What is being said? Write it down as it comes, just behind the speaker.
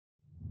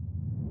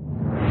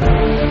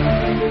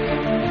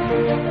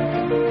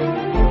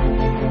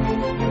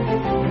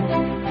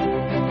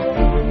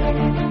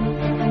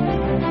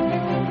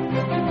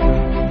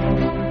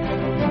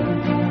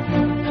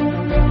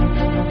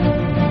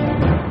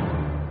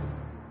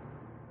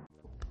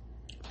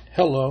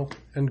Hello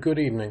and good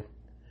evening.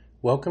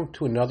 Welcome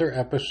to another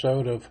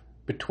episode of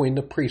Between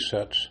the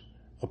Presets,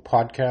 a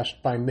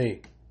podcast by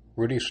me,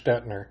 Rudy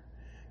Stetner,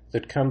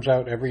 that comes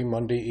out every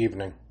Monday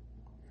evening.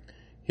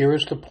 Here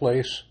is the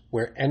place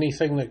where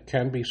anything that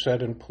can be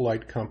said in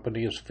polite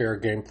company is fair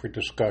game for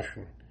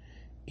discussion,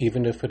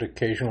 even if it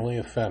occasionally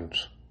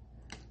offends.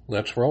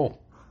 Let's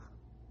roll.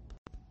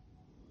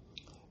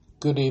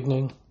 Good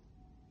evening.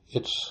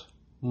 It's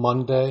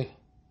Monday,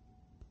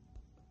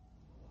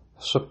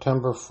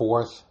 September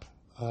 4th.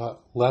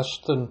 Less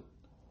than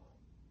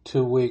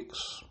 2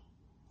 weeks,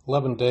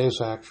 11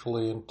 days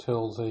actually,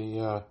 until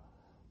the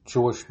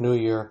Jewish New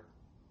Year,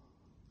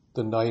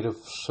 the night of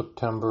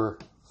September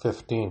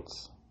 15th,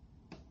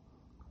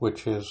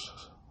 which is,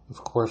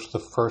 of course,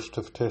 the first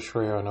of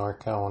Tishrei on our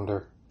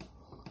calendar.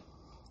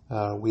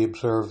 We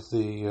observe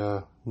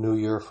the New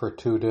Year for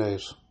 2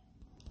 days,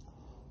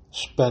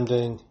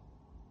 spending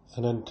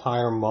an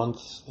entire month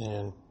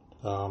in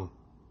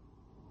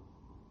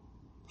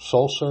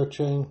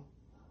soul-searching,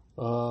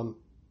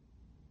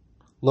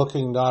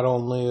 looking not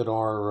only at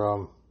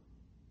our,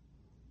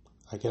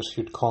 I guess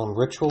you'd call them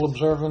ritual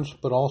observance,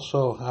 but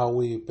also how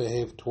we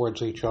behave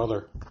towards each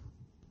other.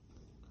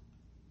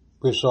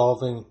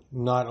 Resolving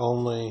not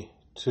only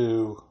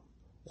to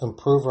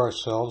improve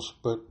ourselves,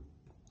 but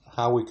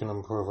how we can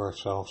improve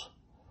ourselves.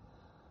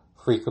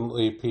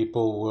 Frequently,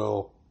 people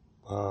will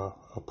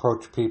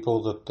approach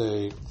people that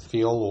they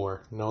feel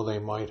or know they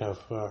might have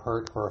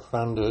hurt or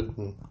offended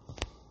and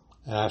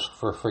ask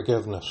for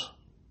forgiveness.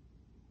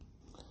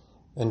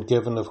 And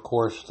given, of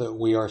course, that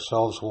we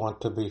ourselves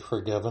want to be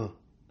forgiven,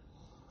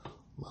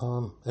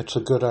 it's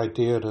a good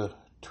idea to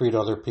treat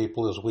other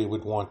people as we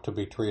would want to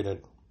be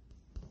treated.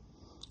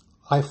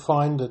 I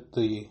find that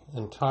the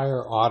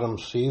entire autumn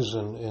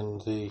season in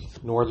the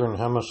Northern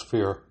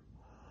Hemisphere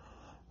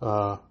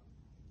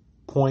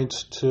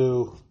points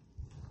to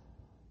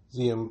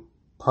the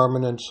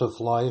impermanence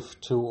of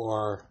life,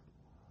 to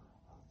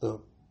the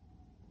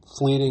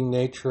fleeting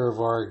nature of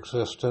our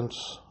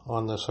existence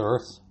on this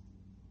earth.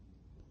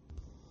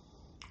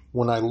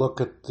 When I look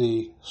at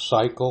the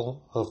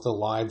cycle of the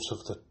lives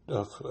of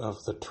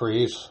the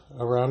trees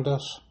around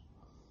us,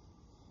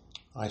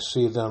 I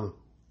see them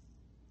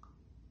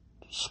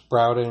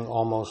sprouting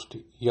almost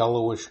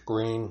yellowish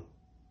green,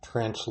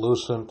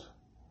 translucent,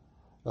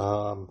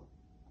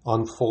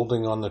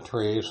 unfolding on the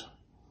trees.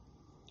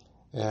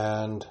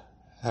 And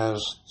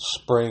as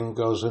spring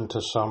goes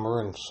into summer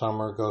and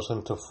summer goes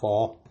into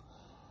fall,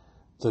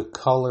 the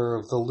color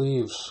of the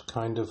leaves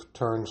kind of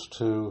turns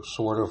to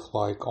sort of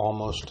like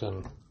almost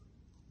an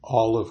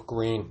olive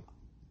green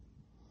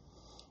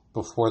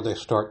before they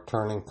start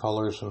turning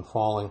colors and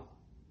falling.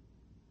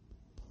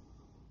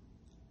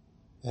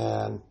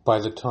 And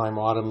by the time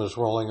autumn is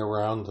rolling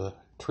around, the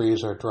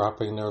trees are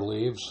dropping their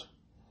leaves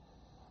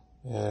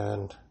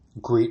and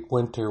greet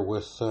winter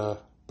with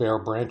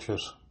bare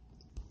branches.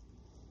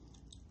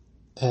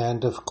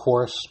 And of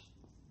course,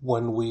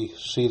 when we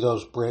see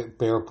those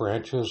bare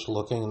branches,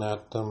 looking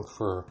at them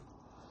for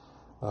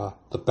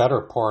the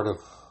better part of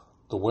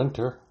the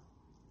winter,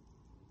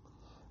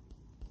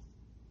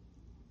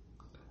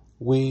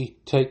 we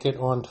take it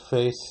on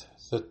faith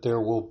that there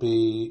will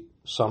be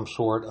some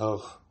sort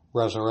of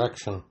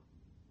resurrection,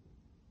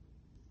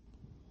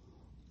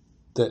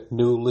 that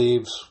new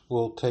leaves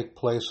will take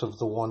place of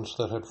the ones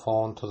that had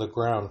fallen to the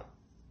ground.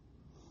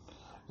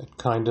 It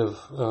kind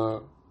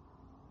of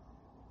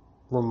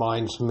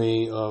reminds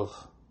me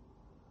of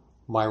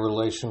my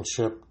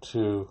relationship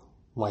to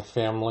my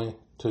family,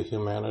 to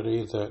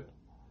humanity, that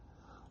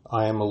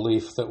I am a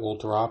leaf that will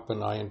drop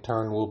and I in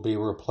turn will be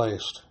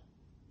replaced.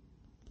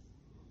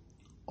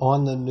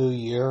 On the new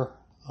year,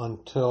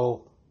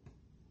 until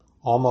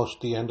almost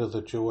the end of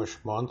the Jewish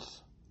month,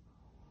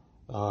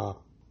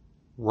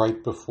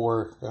 right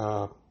before,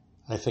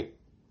 I think,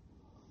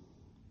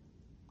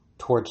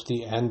 towards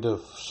the end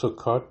of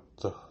Sukkot,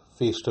 the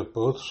Feast of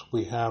Booths,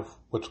 we have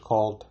what's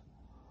called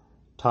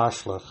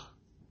Tashlich,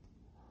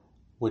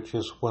 which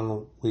is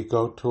when we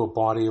go to a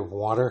body of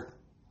water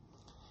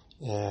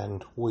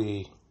and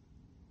we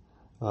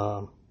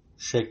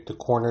shake the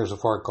corners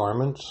of our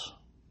garments.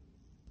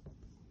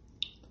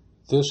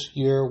 This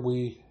year,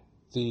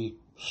 the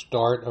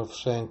start of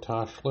saying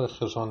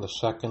Tashlich is on the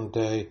second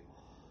day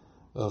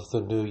of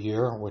the new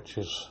year, which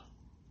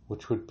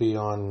would be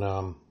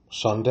on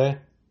Sunday,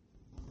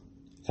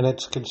 and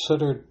it's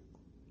considered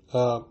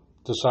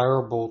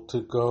desirable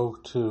to go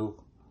to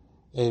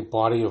a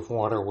body of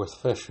water with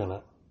fish in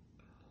it.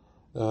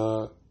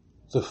 The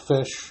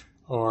fish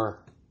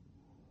are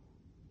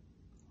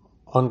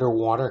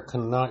underwater,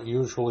 cannot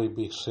usually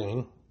be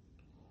seen,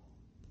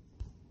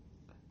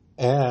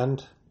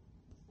 and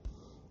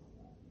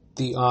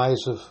the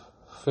eyes of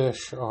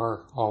fish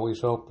are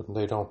always open,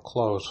 they don't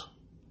close.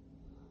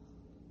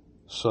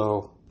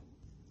 So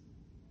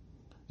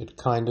it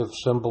kind of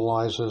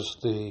symbolizes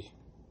the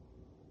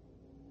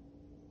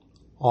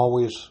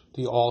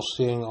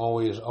all-seeing,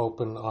 always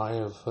open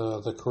eye of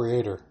the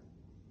Creator.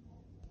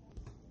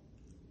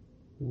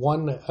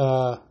 One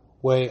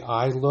way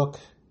I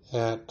look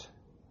at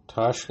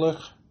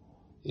Tashlich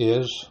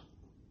is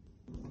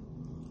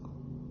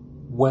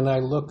when I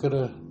look at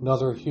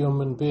another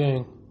human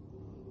being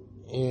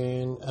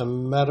in a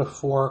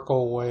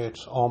metaphorical way,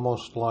 it's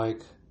almost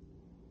like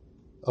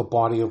a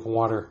body of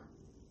water.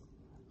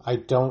 I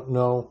don't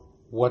know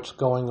what's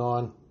going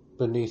on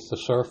beneath the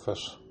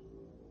surface.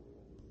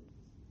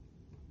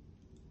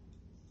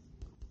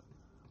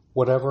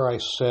 Whatever I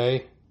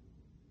say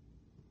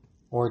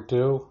or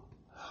do,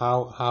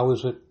 how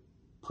is it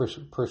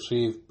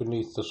perceived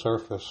beneath the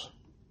surface?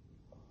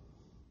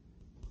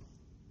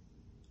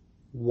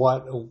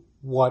 What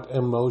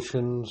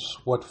emotions,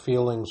 what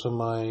feelings am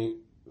I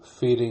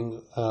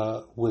feeding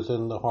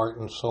within the heart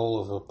and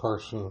soul of a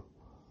person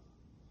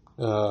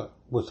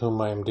with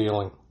whom I am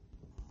dealing?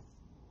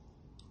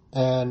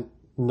 And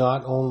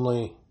not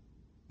only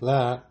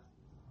that,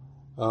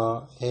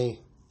 a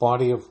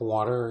body of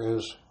water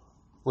is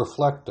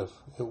reflective.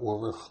 It will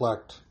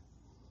reflect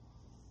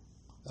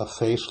a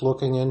face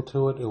looking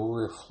into it. It will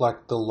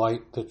reflect the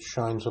light that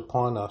shines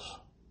upon us.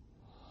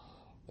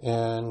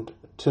 And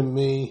to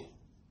me,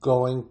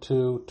 going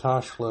to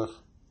Tashlich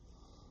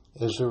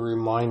is a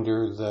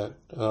reminder that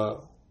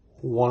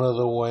one of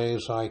the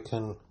ways I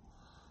can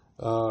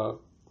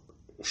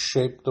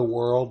shape the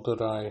world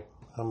that I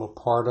am a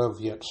part of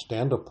yet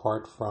stand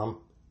apart from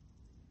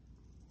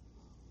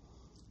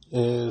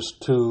is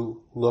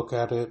to look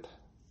at it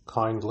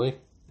kindly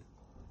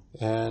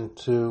and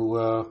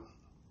to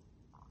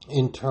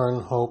in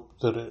turn hope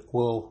that it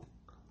will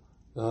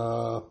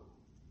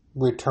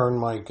return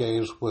my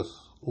gaze with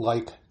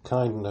like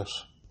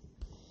kindness.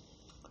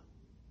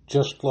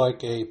 Just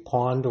like a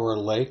pond or a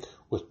lake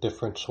with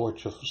different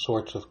sorts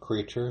of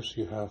creatures,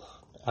 you have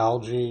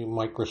algae,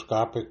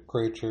 microscopic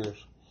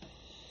creatures.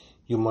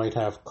 You might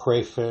have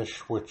crayfish,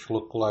 which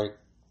look like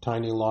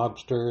tiny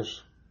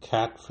lobsters,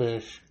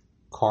 catfish,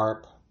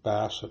 carp,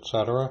 bass,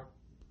 etc.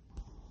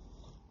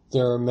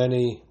 There are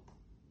many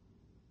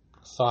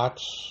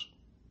thoughts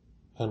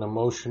and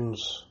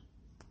emotions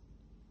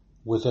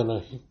within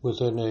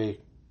a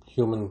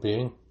human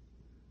being.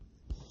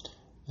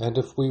 And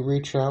if we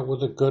reach out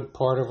with a good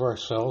part of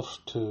ourselves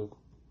to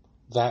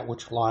that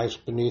which lies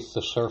beneath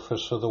the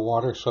surface of the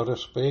water, so to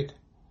speak,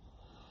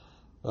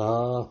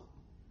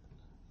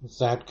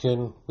 that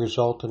can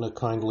result in a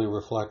kindly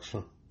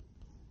reflection.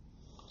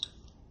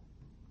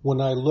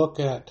 When I look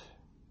at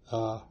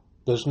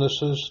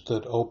businesses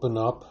that open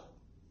up,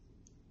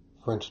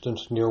 for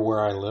instance, near where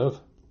I live,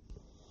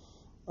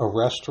 a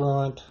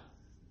restaurant,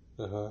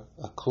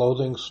 a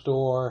clothing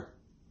store,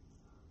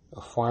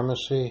 a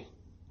pharmacy,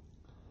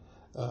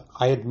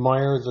 I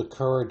admire the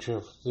courage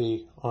of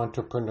the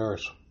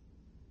entrepreneurs.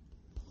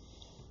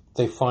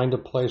 They find a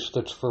place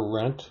that's for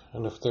rent,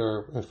 and if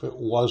it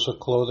was a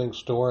clothing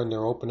store and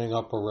they're opening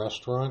up a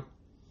restaurant,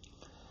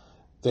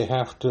 they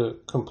have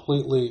to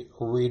completely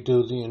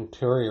redo the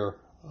interior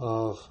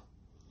of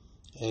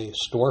a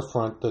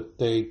storefront that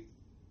they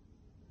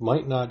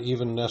might not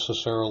even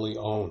necessarily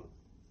own.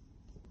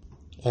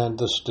 And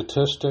the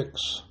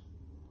statistics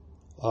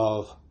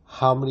of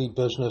how many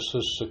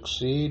businesses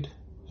succeed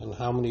and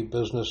how many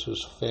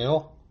businesses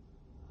fail,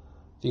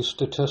 these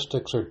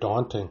statistics are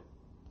daunting.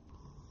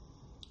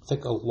 I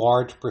think a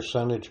large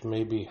percentage,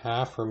 maybe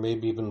half or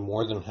maybe even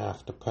more than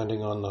half,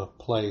 depending on the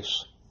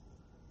place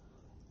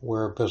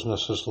where a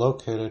business is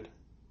located,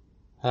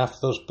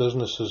 half those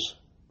businesses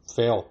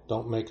fail,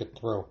 don't make it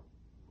through.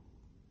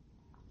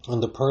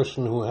 And the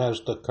person who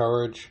has the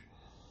courage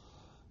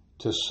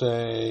to,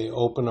 say,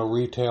 open a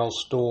retail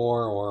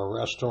store or a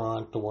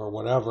restaurant or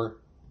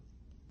whatever,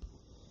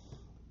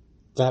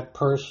 that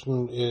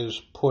person is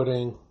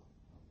putting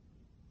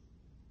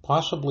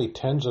possibly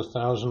tens of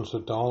thousands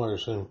of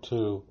dollars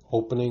into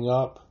opening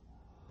up,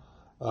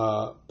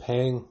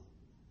 paying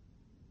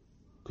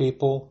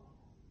people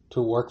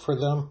to work for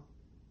them,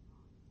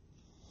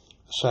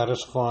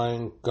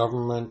 satisfying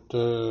government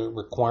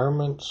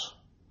requirements,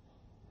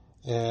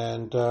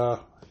 and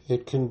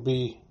it can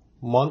be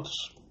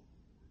months,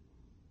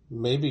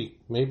 maybe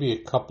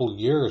a couple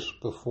years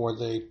before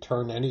they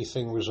turn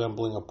anything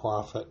resembling a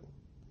profit.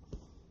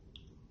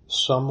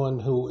 Someone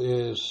who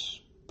is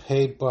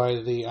paid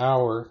by the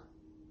hour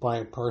by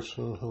a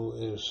person who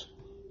is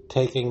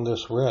taking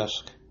this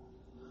risk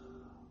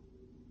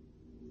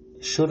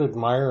should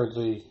admire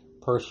the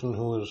person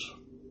who is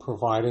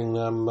providing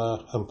them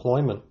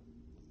employment.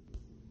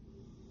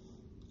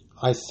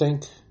 I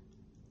think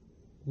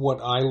what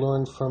I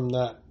learned from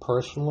that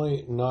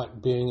personally,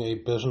 not being a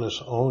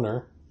business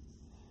owner,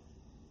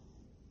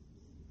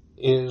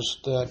 is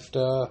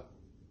that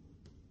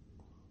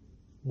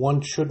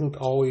one shouldn't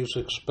always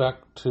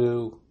expect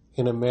to,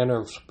 in a manner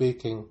of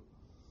speaking,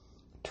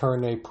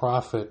 turn a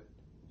profit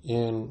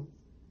in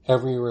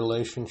every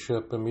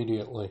relationship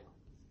immediately.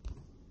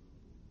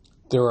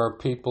 There are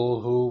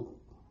people who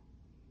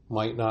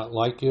might not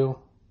like you,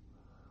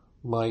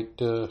 might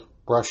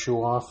brush you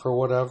off or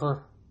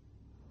whatever,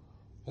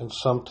 and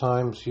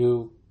sometimes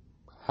you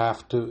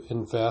have to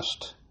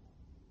invest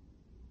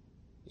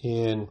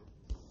in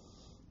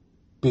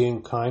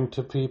being kind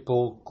to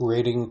people,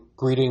 greeting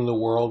the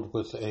world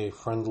with a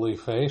friendly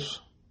face,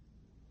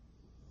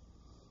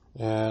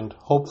 And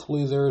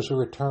hopefully there is a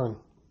return.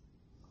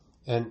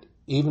 And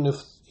even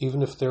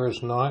if there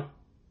is not,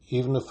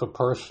 even if a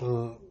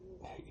person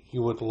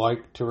you would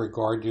like to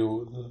regard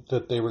you,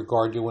 that they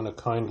regard you in a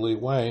kindly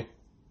way,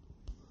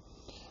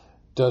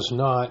 does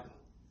not,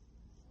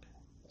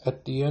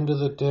 at the end of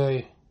the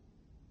day,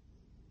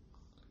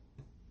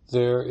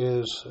 there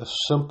is a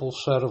simple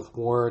set of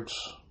words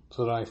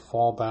that I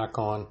fall back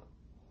on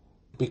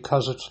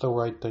because it's the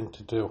right thing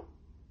to do.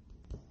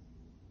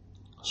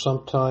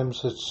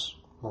 Sometimes it's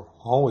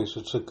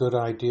a good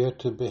idea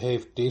to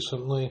behave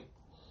decently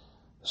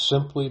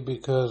simply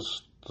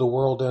because the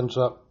world ends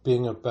up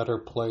being a better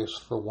place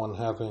for one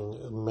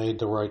having made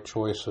the right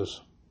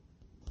choices.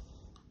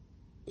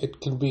 It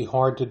can be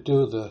hard to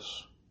do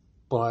this,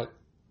 but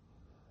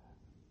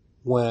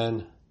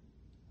when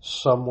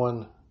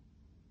someone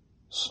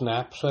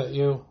snaps at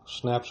you,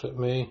 snaps at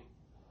me,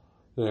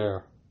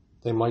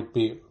 they might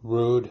be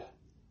rude,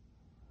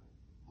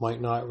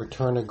 might not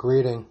return a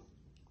greeting.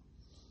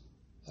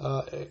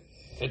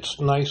 It's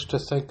nice to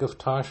think of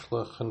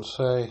Tashlich and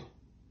say,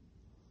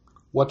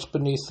 what's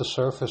beneath the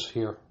surface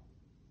here?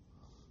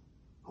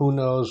 Who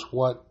knows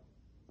what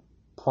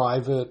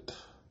private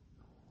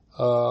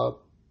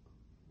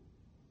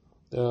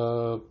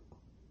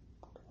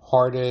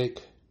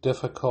heartache,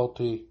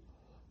 difficulty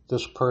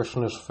this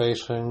person is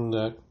facing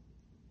that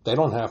they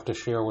don't have to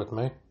share with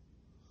me.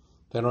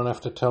 They don't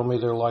have to tell me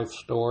their life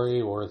story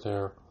or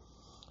their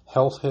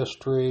health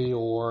history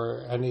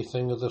or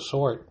anything of the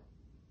sort.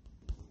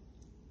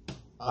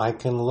 I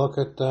can look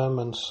at them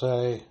and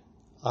say,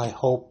 I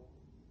hope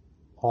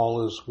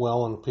all is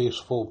well and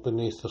peaceful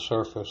beneath the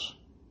surface.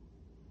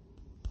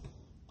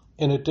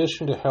 In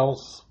addition to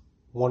health,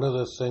 one of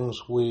the things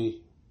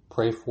we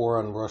pray for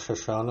on Rosh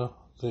Hashanah,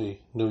 the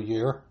new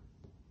year,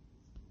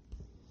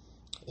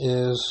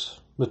 is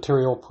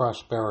material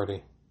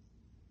prosperity.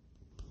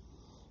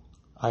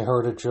 I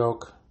heard a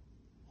joke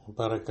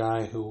about a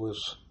guy who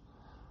was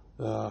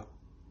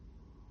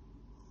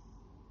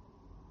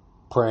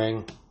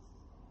praying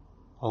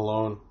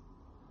alone,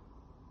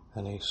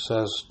 and he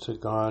says to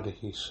God,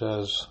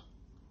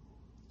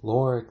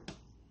 Lord,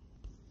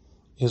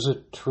 is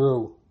it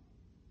true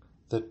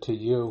that to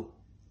you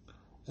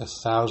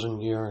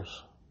 1,000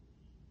 years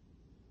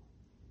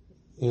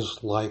is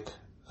like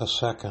a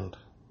second?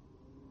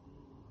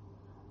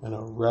 And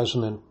a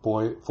resonant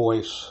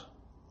voice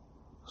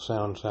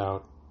sounds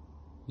out,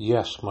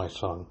 yes, my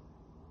son.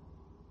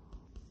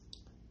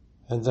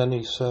 And then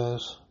he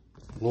says,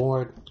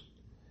 Lord,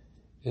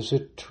 is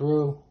it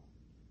true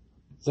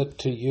that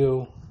to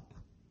you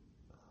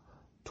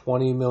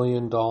 $20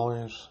 million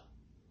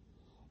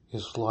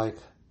is like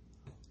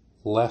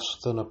less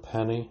than a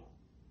penny?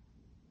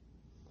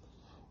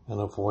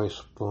 And a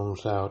voice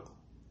booms out,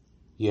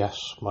 yes,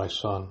 my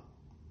son.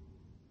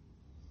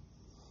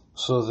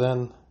 So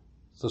then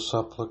the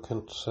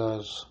supplicant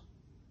says,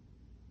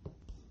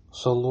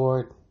 so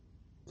Lord,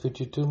 could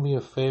you do me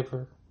a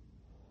favor?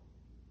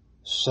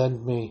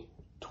 Send me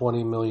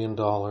 $20 million.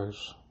 And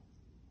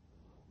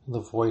the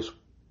voice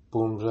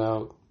booms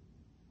out,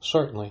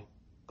 certainly,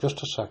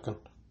 just a second.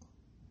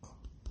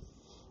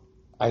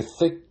 I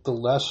think the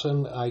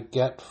lesson I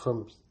get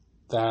from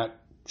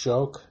that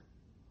joke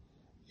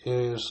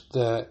is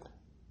that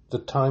the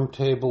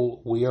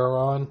timetable we are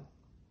on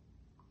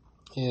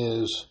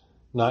is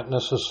not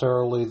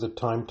necessarily the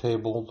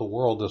timetable the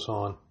world is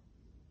on,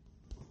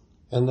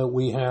 and that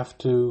we have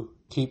to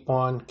keep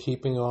on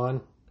keeping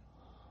on,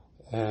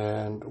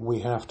 and we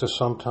have to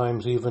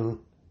sometimes even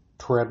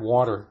tread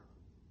water.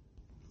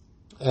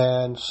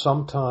 And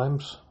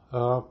sometimes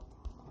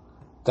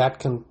that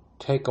can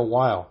take a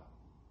while.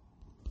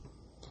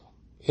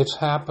 It's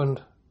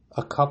happened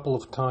a couple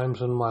of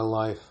times in my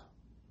life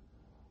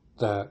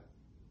that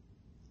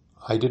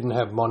I didn't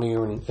have money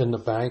in the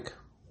bank,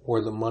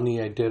 or the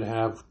money I did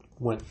have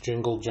went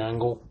jingle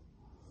jangle,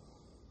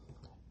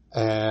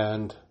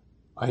 and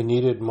I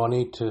needed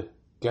money to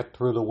get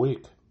through the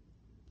week.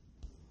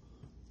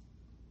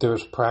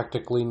 There's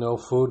practically no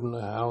food in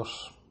the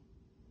house.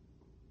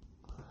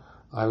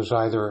 I was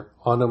either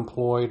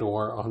unemployed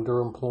or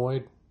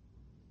underemployed.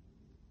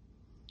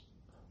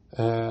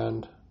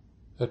 And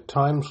at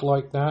times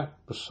like that,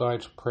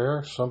 besides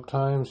prayer,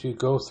 sometimes you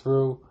go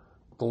through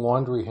the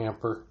laundry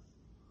hamper,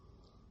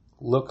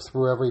 look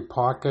through every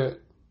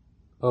pocket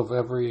of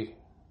every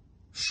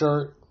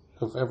shirt,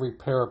 of every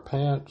pair of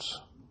pants.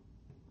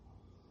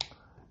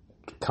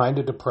 Kind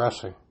of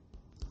depressing.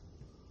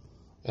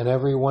 And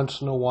every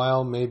once in a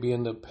while, maybe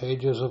in the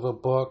pages of a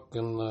book,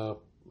 in a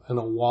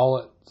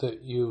wallet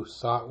that you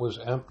thought was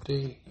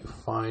empty, you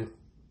find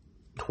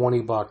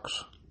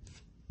 $20.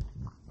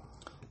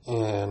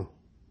 And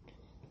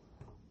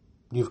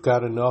you've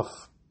got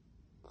enough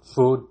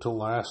food to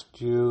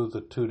last you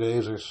the 2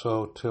 days or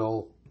so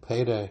till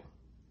payday.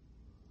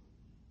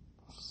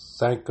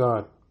 Thank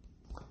God.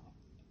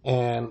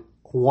 And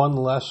one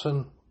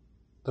lesson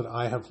that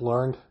I have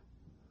learned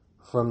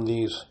from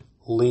these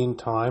lean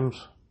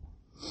times,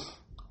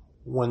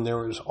 when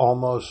there is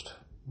almost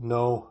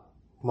no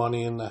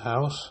money in the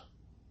house,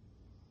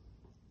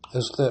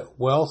 is that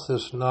wealth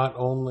is not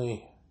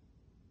only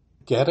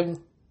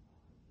getting,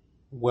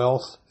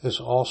 wealth is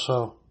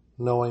also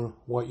knowing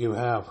what you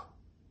have.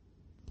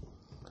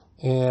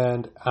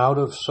 And out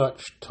of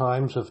such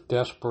times of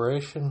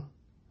desperation,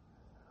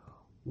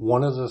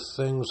 one of the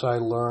things I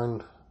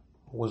learned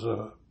was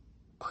a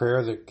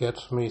prayer that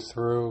gets me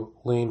through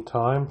lean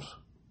times,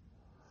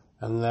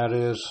 and that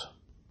is,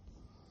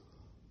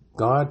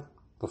 God,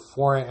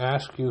 before I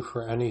ask you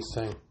for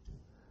anything,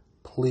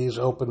 please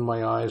open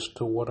my eyes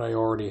to what I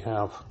already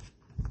have.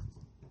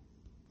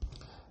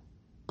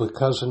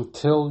 Because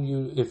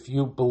if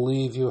you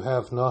believe you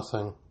have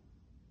nothing,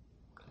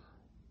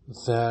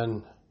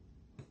 then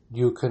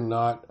you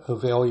cannot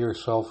avail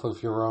yourself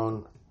of your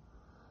own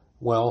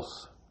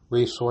wealth,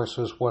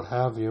 resources, what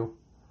have you,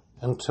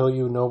 until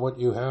you know what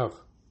you have.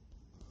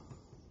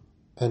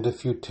 And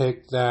if you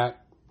take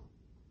that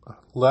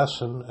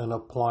lesson and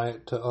apply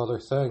it to other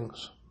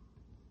things,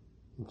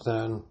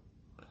 then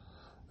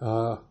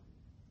the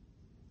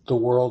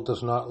world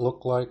does not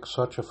look like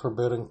such a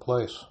forbidding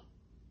place.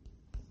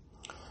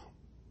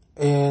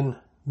 In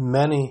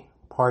many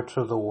parts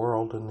of the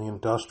world, in the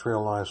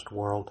industrialized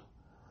world,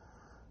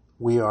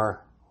 we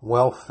are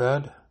well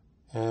fed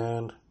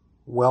and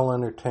well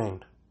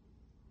entertained.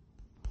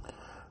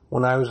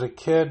 When I was a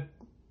kid,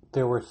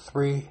 there were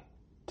 3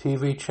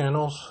 TV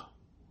channels,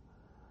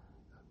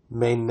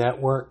 main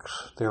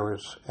networks. There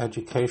was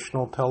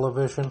educational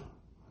television.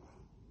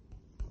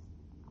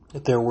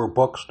 There were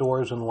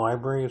bookstores and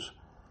libraries.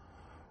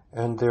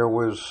 And there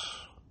was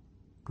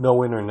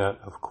no internet,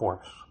 of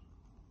course.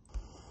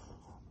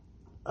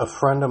 A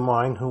friend of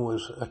mine who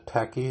was a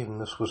techie,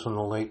 and this was in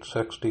the late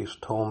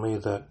 60s, told me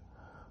that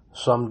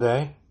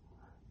someday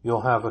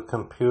you'll have a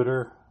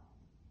computer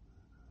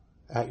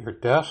at your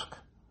desk.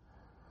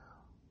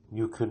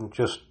 You can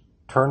just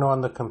turn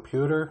on the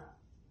computer,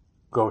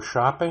 go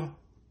shopping,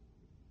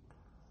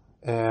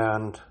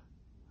 and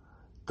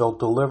they'll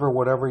deliver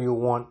whatever you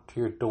want to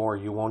your door.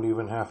 You won't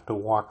even have to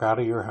walk out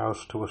of your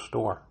house to a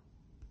store.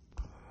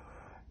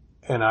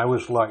 And I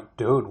was like,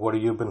 dude, what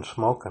have you been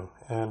smoking?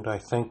 And I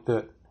think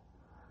that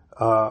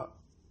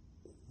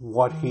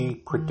what he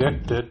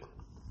predicted,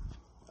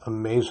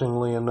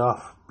 amazingly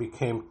enough,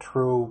 became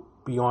true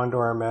beyond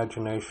our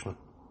imagination.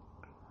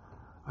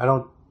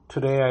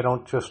 Today I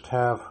don't just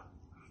have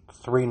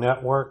 3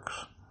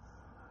 networks.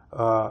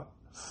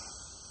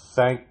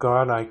 Thank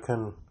God I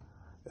can,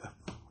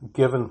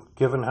 given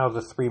how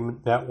the 3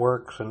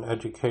 networks and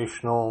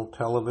educational,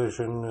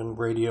 television, and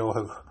radio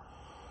have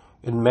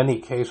in many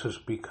cases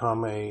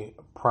become a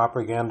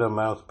propaganda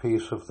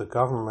mouthpiece of the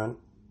government,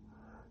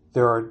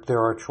 there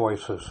are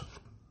choices.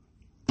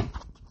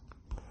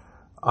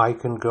 I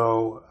can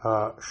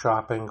go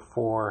shopping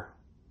for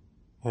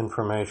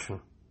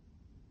information.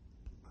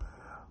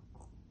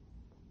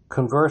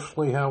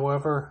 Conversely,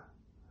 however,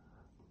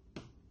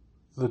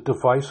 the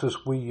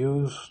devices we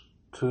use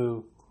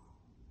to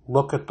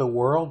look at the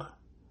world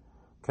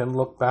can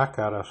look back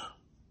at us.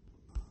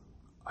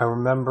 I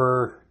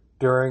remember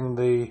during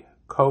the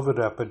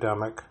COVID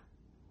epidemic,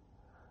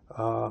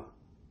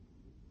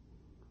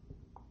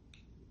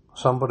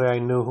 somebody I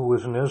knew who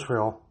was in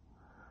Israel,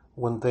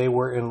 when they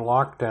were in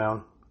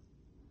lockdown,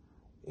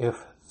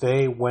 if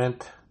they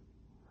went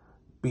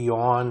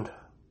beyond,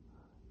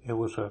 it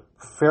was a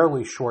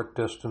fairly short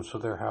distance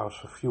of their house,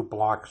 a few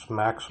blocks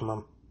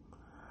maximum,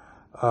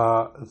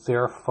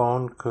 their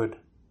phone could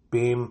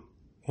beam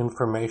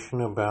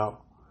information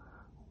about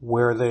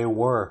where they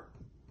were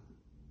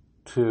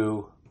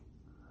to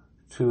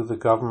the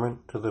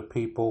government, to the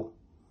people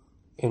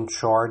in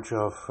charge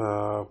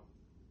of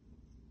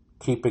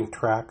keeping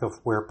track of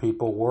where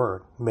people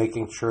were,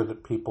 making sure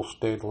that people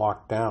stayed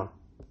locked down.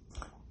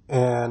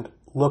 And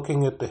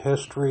looking at the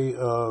history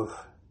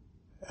of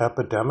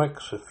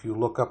epidemics, if you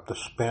look up the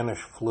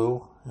Spanish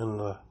flu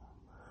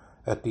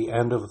at the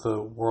end of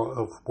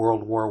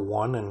World War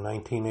I in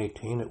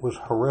 1918, it was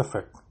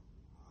horrific.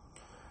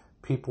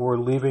 People were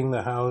leaving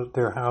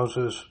their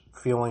houses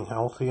feeling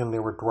healthy, and they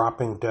were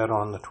dropping dead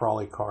on the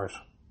trolley cars,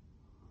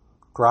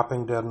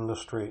 dropping dead in the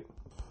street.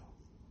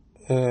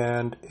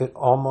 And it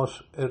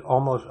almost,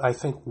 I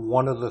think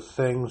one of the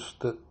things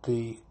that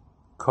the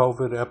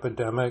COVID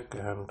epidemic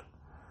and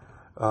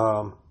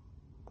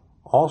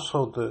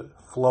also the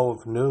flow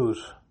of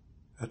news,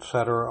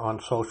 etc.,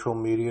 on social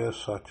media,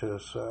 such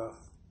as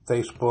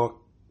Facebook,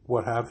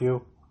 what have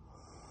you,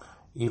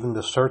 even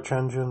the search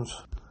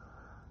engines,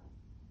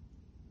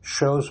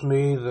 shows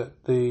me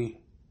that the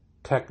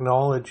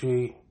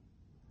technology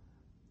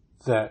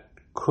that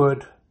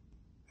could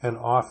and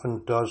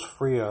often does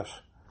free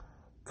us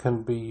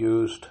can be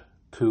used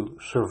to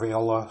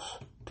surveil us,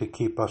 to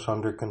keep us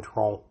under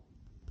control.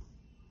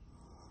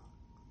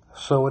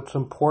 So it's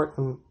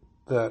important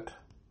that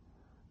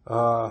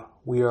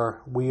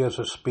we as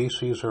a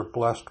species are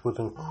blessed with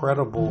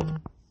incredible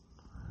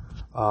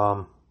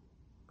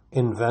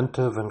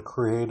inventive and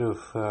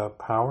creative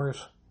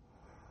powers.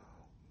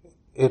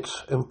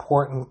 It's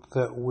important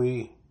that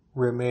we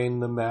remain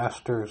the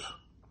masters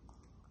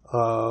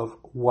of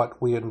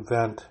what we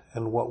invent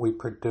and what we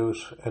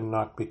produce and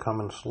not become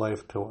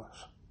enslaved to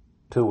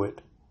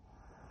it.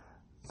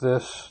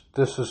 This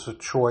is a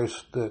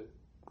choice that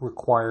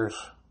requires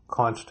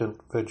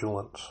constant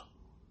vigilance.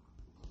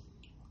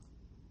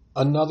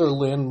 Another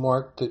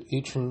landmark that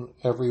each and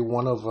every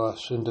one of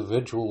us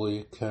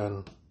individually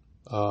can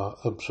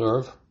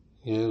observe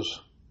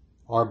is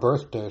our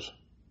birthdays.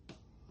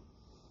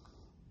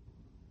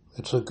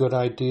 It's a good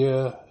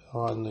idea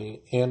on the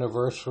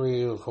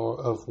anniversary of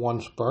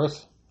one's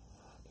birth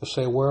to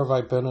say, where have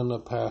I been in the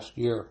past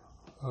year?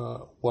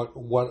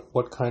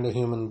 What kind of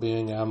human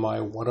being am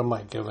I? What am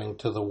I giving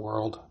to the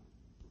world?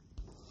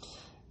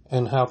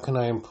 And how can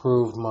I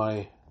improve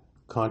my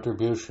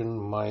contribution,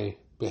 my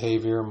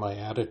behavior, my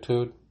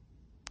attitude?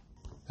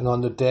 And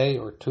on the day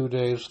or 2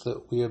 days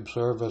that we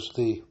observe as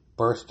the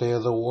birthday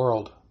of the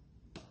world,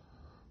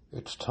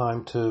 it's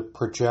time to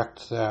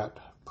project that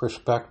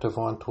perspective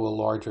onto a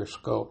larger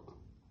scope.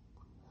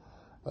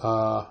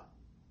 I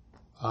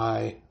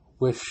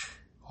wish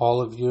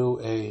all of you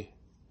a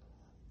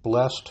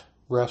blessed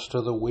rest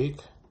of the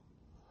week.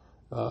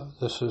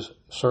 This is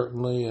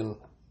certainly an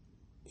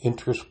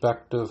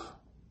introspective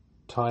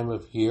time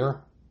of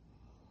year,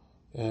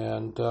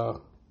 and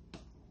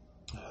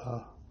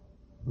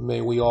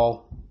may we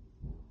all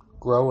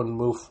grow and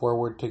move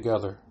forward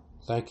together.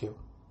 Thank you.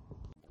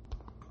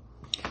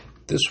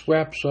 This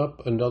wraps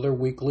up another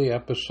weekly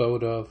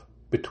episode of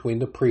Between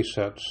the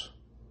Presets.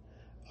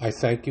 I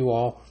thank you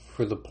all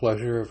for the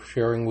pleasure of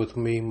sharing with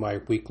me my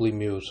weekly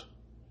muse.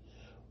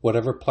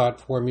 Whatever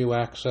platform you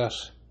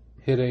access,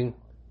 hitting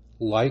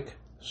like,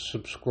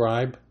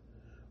 subscribe,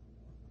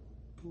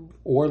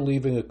 or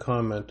leaving a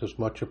comment is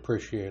much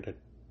appreciated.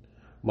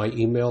 My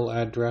email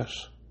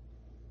address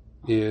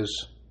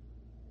is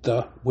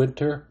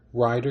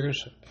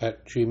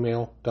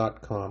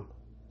thewinterriders@gmail.com.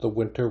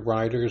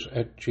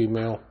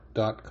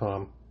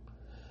 thewinterriders@gmail.com.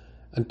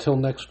 Until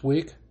next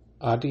week,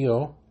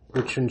 adio,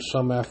 which in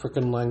some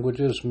African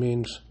languages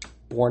means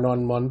born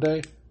on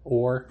Monday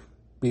or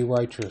be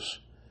righteous,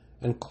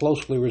 and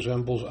closely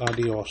resembles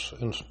adios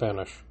in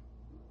Spanish.